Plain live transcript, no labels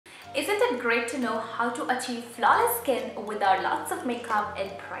Isn't it great to know how to achieve flawless skin without lots of makeup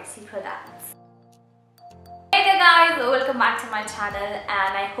and pricey products? Hey there guys, welcome back to my channel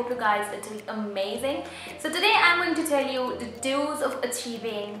and I hope you guys are doing amazing. So today I'm going to tell you the do's of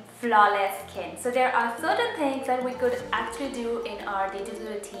achieving flawless skin. So there are certain things that we could actually do in our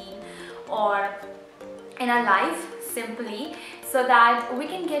day-to-day routine or in our life simply so that we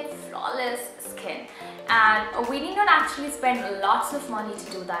can get flawless skin, and we need not actually spend lots of money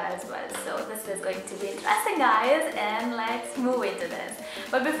to do that as well. So this is going to be interesting guys, and let's move into this.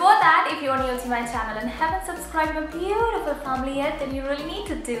 But before that, if you're new to my channel and haven't subscribed to my beautiful family yet, then you really need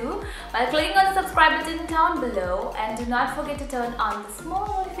to do by clicking on the subscribe button down below, and do not forget to turn on the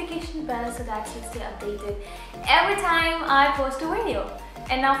small notification bell so that you stay updated every time I post a video.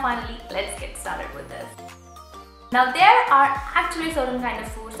 And now finally, let's get started with this. Now there are actually certain kind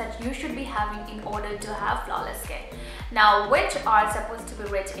of foods that you should be having in order to have flawless skin. Now which are supposed to be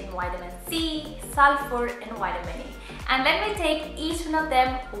rich in vitamin C, sulfur and vitamin E. And let me take each one of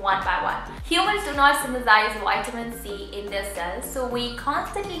them one by one. Humans do not synthesize vitamin C in their cells, so we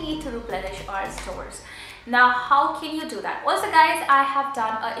constantly need to replenish our stores. Now how can you do that? Also guys, I have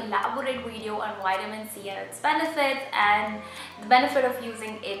done an elaborate video on vitamin C and its benefits and the benefit of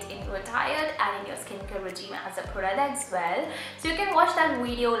using it in your diet and in your skincare regime as a product as well. So you can watch that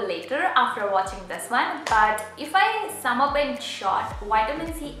video later after watching this one. But if I sum up in short,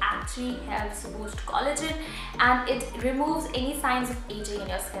 vitamin C actually helps boost collagen and it removes any signs of aging in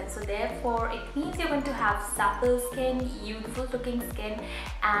your skin. So therefore it means you're going to have supple skin, youthful looking skin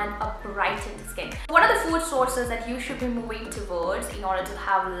and a brightened skin. What are the food sources that you should be moving towards in order to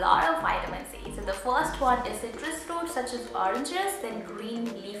have a lot of vitamin C? So the first one is citrus fruits such as oranges, then green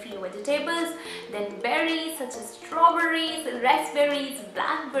leafy vegetables, then berries such as strawberries, raspberries,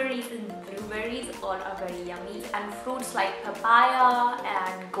 blackberries and blueberries, all are very yummy, and fruits like papaya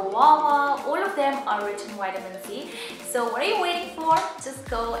and guava, all of them are rich in vitamin C. So what are you waiting for? Just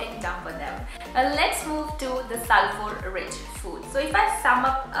go and dump on them. Now let's move to the sulfur rich food. So if I sum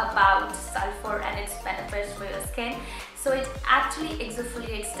up about sulfur and its benefits for your skin, so it actually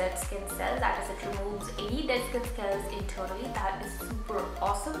exfoliates dead skin cells, that is, it removes any dead skin cells internally. That is super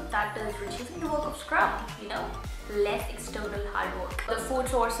awesome. That is reducing the work of scrub, you know, less external hard work. The food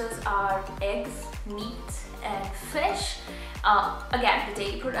sources are eggs, meat and fish. Again, the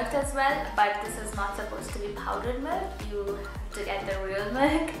dairy product as well, but this is not supposed to be powdered milk. You have to get the real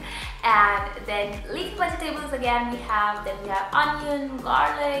milk. And then leafy vegetables again we have onion,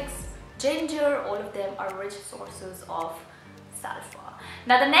 garlics, ginger, all of them are rich sources of sulfur.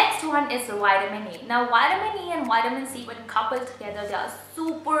 Now the next one is vitamin E. Now vitamin E and vitamin C, when coupled together, they are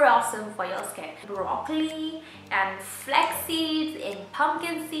super awesome for your skin. Broccoli and flax seeds and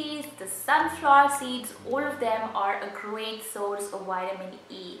pumpkin seeds, the sunflower seeds, all of them are a great source of vitamin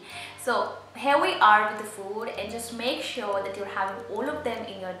E. So here we are with the food, and just make sure that you're having all of them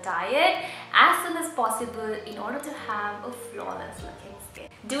in your diet as soon as possible in order to have a flawless looking skin.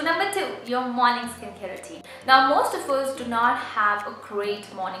 Do number 2, your morning skincare routine. Now most of us do not have a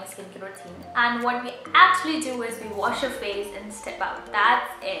great morning skincare routine, and what we actually do is we wash our face and step out.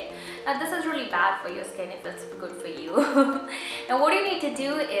 That's it. Now this is really bad for your skin if it's good for you. Now what you need to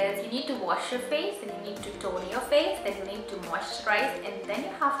do is you need to wash your face, then you need to tone your face, then you need to moisturize, and then you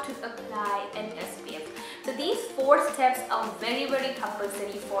have to apply an SPF. So these 4 steps are very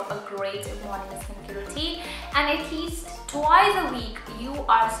compulsory for a great morning skincare routine, and at least twice a week you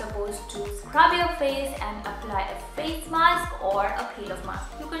are supposed to scrub your face and apply a face mask or a peel off mask.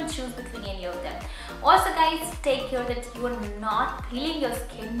 You can choose between any of them. Also guys, take care that you are not peeling your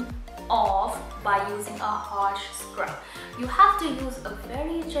skin off by using a harsh scrub. You have to use a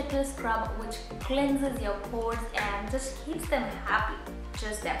very gentle scrub which cleanses your pores and just keeps them happy,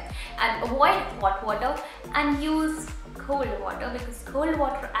 just them. And avoid hot water and use cold water, because cold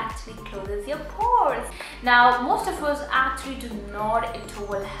water actually closes your pores. Now most of us actually do not at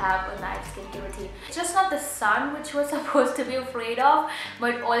all have a nice skincare routine. It's just not the sun which we're supposed to be afraid of,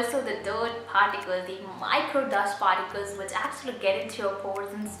 but also the dirt particles, the micro dust particles which actually get into your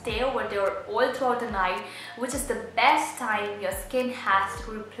pores and stay over there all throughout the night, which is the best time your skin has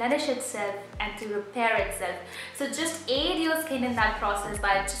to replenish itself and to repair itself. So just aid your skin in that process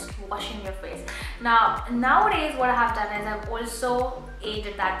by just washing your face. Now nowadays what I have done is I've also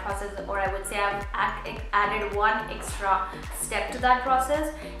aided that process, or I would say I've added one extra step to that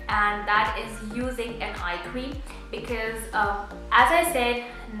process, and that is using an eye cream, because as I said,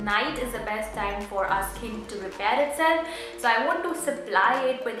 night is the best time for our skin to repair itself. So I want to supply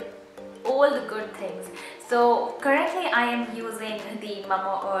it with all the good things. So currently I am using the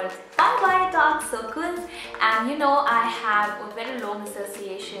MamaEarth Eye Dark Circles, and you know I have a very long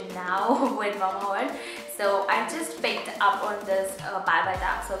association now with MamaEarth. So I just picked up on this Bye Bye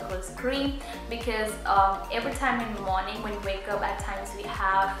Dark Circles cream because every time in the morning when we wake up, at times we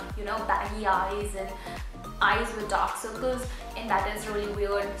have, you know, baggy eyes and eyes with dark circles, and that is really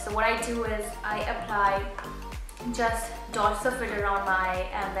weird. So what I do is I apply just dots of it around my eye,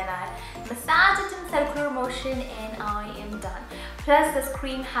 and then I massage it in circular motion, and I am done. Plus this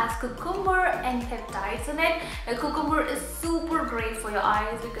cream has cucumber and peptides in it. The cucumber is super great for your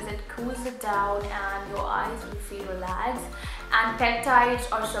eyes because it cools it down and your eyes will feel relaxed, and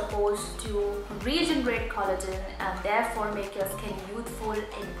peptides are supposed to regenerate collagen and therefore make your skin youthful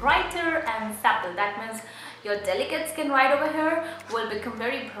and brighter and supple. That means your delicate skin right over here will become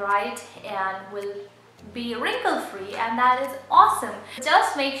very bright and will be wrinkle free, and that is awesome.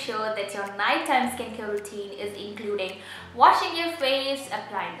 Just make sure that your nighttime skincare routine is including washing your face,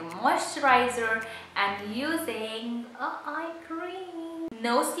 applying a moisturizer, and using a eye cream.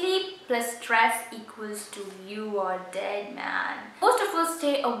 No sleep plus stress equals to you are dead, man. Most of us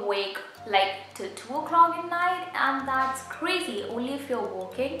stay awake like till 2 o'clock at night, and that's crazy only if you're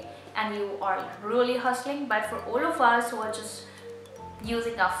working and you are really hustling. But for all of us who are just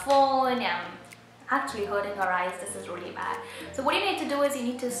using our phone and actually hurting our eyes, this is really bad. So what you need to do is you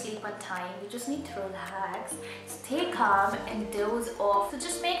need to sleep on time. You just need to relax, stay calm, and doze off. So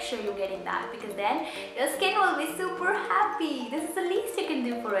just make sure you're getting that, because then your skin will be super happy. This is the least you can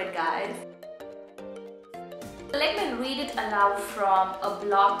do for it, guys. Let me read it aloud from a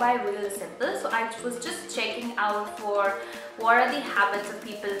blog by Real Simple. So I was just checking out for what are the habits of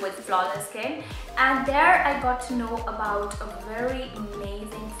people with flawless skin, and there I got to know about a very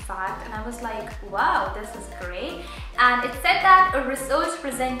amazing fact, and I was like, wow, this is great. And it said that a research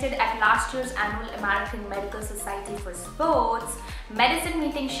presented at last year's annual American Medical Society for Sports Medicine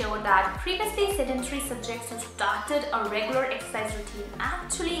meeting showed that previously sedentary subjects who started a regular exercise routine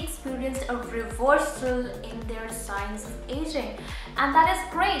actually experienced a reversal in their signs of aging. And that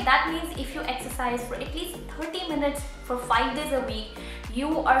is great. That means if you exercise for at least 30 minutes for 5 days a week,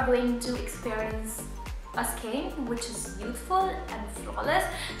 you are going to experience a skin which is youthful and flawless.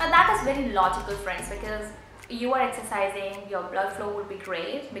 Now that is very logical, friends, because you are exercising, your blood flow would be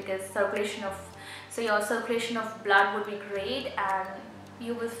great, because your circulation of blood would be great, and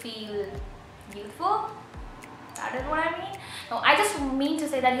you will feel youthful. That is what I mean. No, I just mean to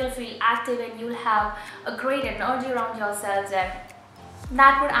say that you'll feel active and you'll have a great energy around yourselves, and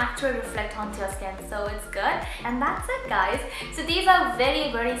that would actually reflect onto your skin, so it's good. And that's it, guys. So these are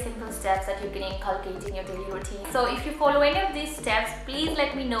very, very simple steps that you can inculcate in your daily routine. So if you follow any of these steps, please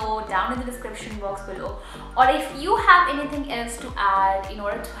let me know down in the description box below. Or if you have anything else to add in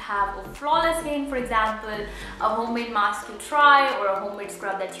order to have a flawless skin, for example, a homemade mask you try or a homemade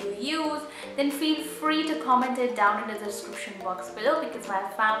scrub that you use, then feel free to comment it down in the description box below, because my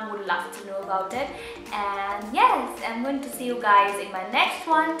fam would love to know about it. And yes, I'm going to see you guys in my next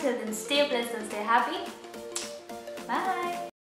one. Till then, stay blessed and stay happy. Bye.